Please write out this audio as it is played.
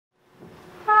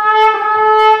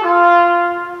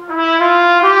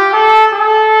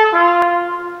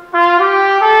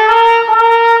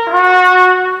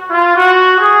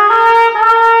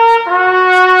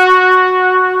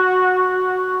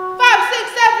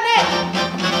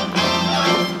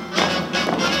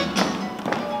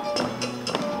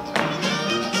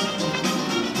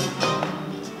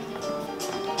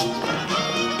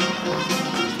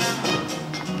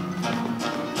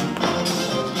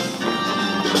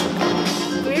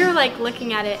like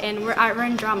looking at it, and we're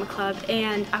in drama club,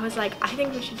 and I was like, I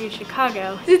think we should do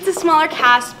Chicago. It's a smaller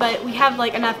cast, but we have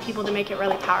like enough people to make it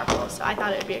really powerful, so I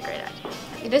thought it would be a great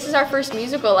idea. This is our first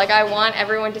musical. Like, I want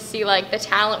everyone to see like the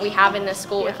talent we have in this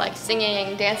school with like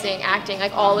singing, dancing, acting,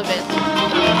 like all of it.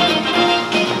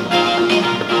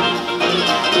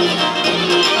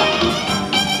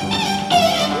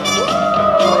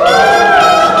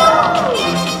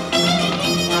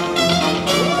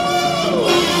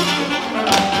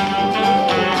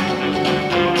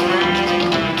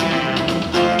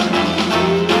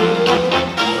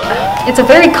 It's a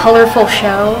very colorful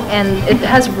show, and it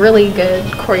has really good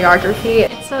choreography.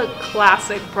 It's a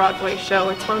classic Broadway show.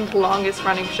 It's one of the longest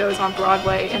running shows on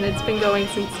Broadway, and it's been going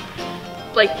since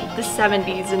like the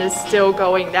 70s and is still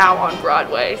going now on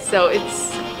Broadway. So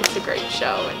it's a great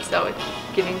show, and so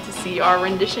getting to see our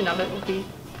rendition of it will be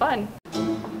fun.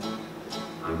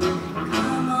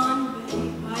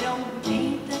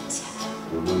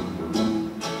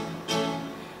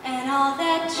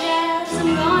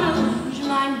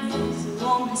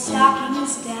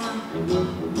 Stockings down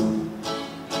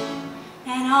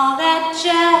and all that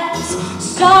jazz.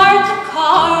 Start the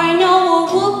car, I know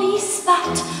a whoopee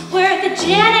spot where the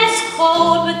gin is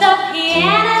cold but the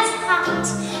piano's hot.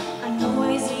 A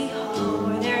noisy hall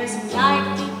where there's a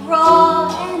nightly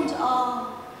brawl and all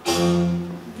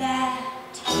that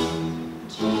jazz.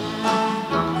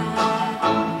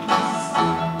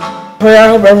 I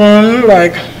hope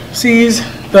everyone sees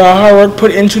the hard work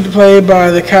put into the play by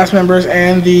the cast members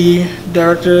and the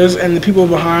directors and the people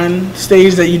behind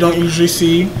stage that you don't usually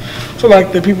see. So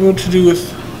like the people to do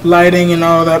with lighting and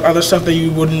all that other stuff that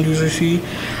you wouldn't usually see.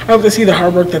 I hope they see the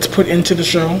hard work that's put into the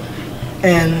show,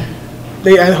 and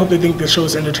I hope they think the show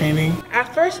is entertaining.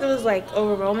 At first it was like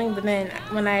overwhelming, but then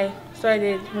whenever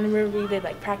we did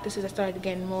like practices, I started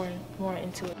getting more and more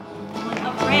into it.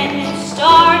 A brand new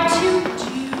start to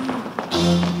do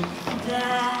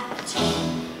that.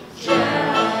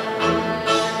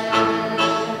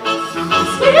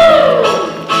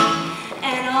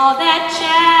 And all that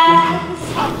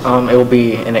jazz. It will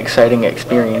be an exciting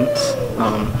experience,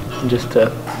 just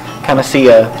to kind of see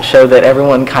a show that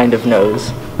everyone kind of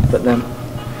knows, but then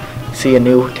see a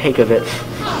new take of it.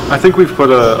 I think we've put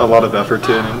a lot of effort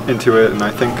into it, and I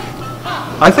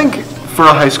think for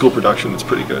a high school production, it's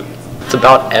pretty good. It's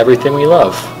about everything we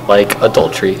love, like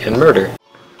adultery and murder.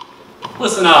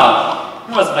 Listen, your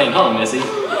husband ain't home, is he? No,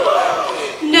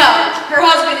 her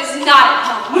husband is not at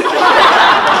home.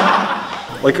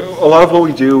 Like, a lot of what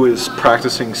we do is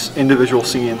practicing individual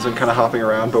scenes and kind of hopping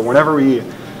around, but whenever we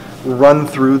run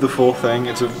through the full thing,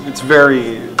 it's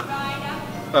very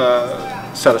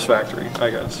satisfactory, I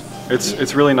guess.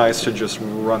 It's really nice to just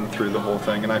run through the whole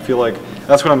thing, and I feel like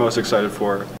that's what I'm most excited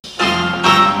for.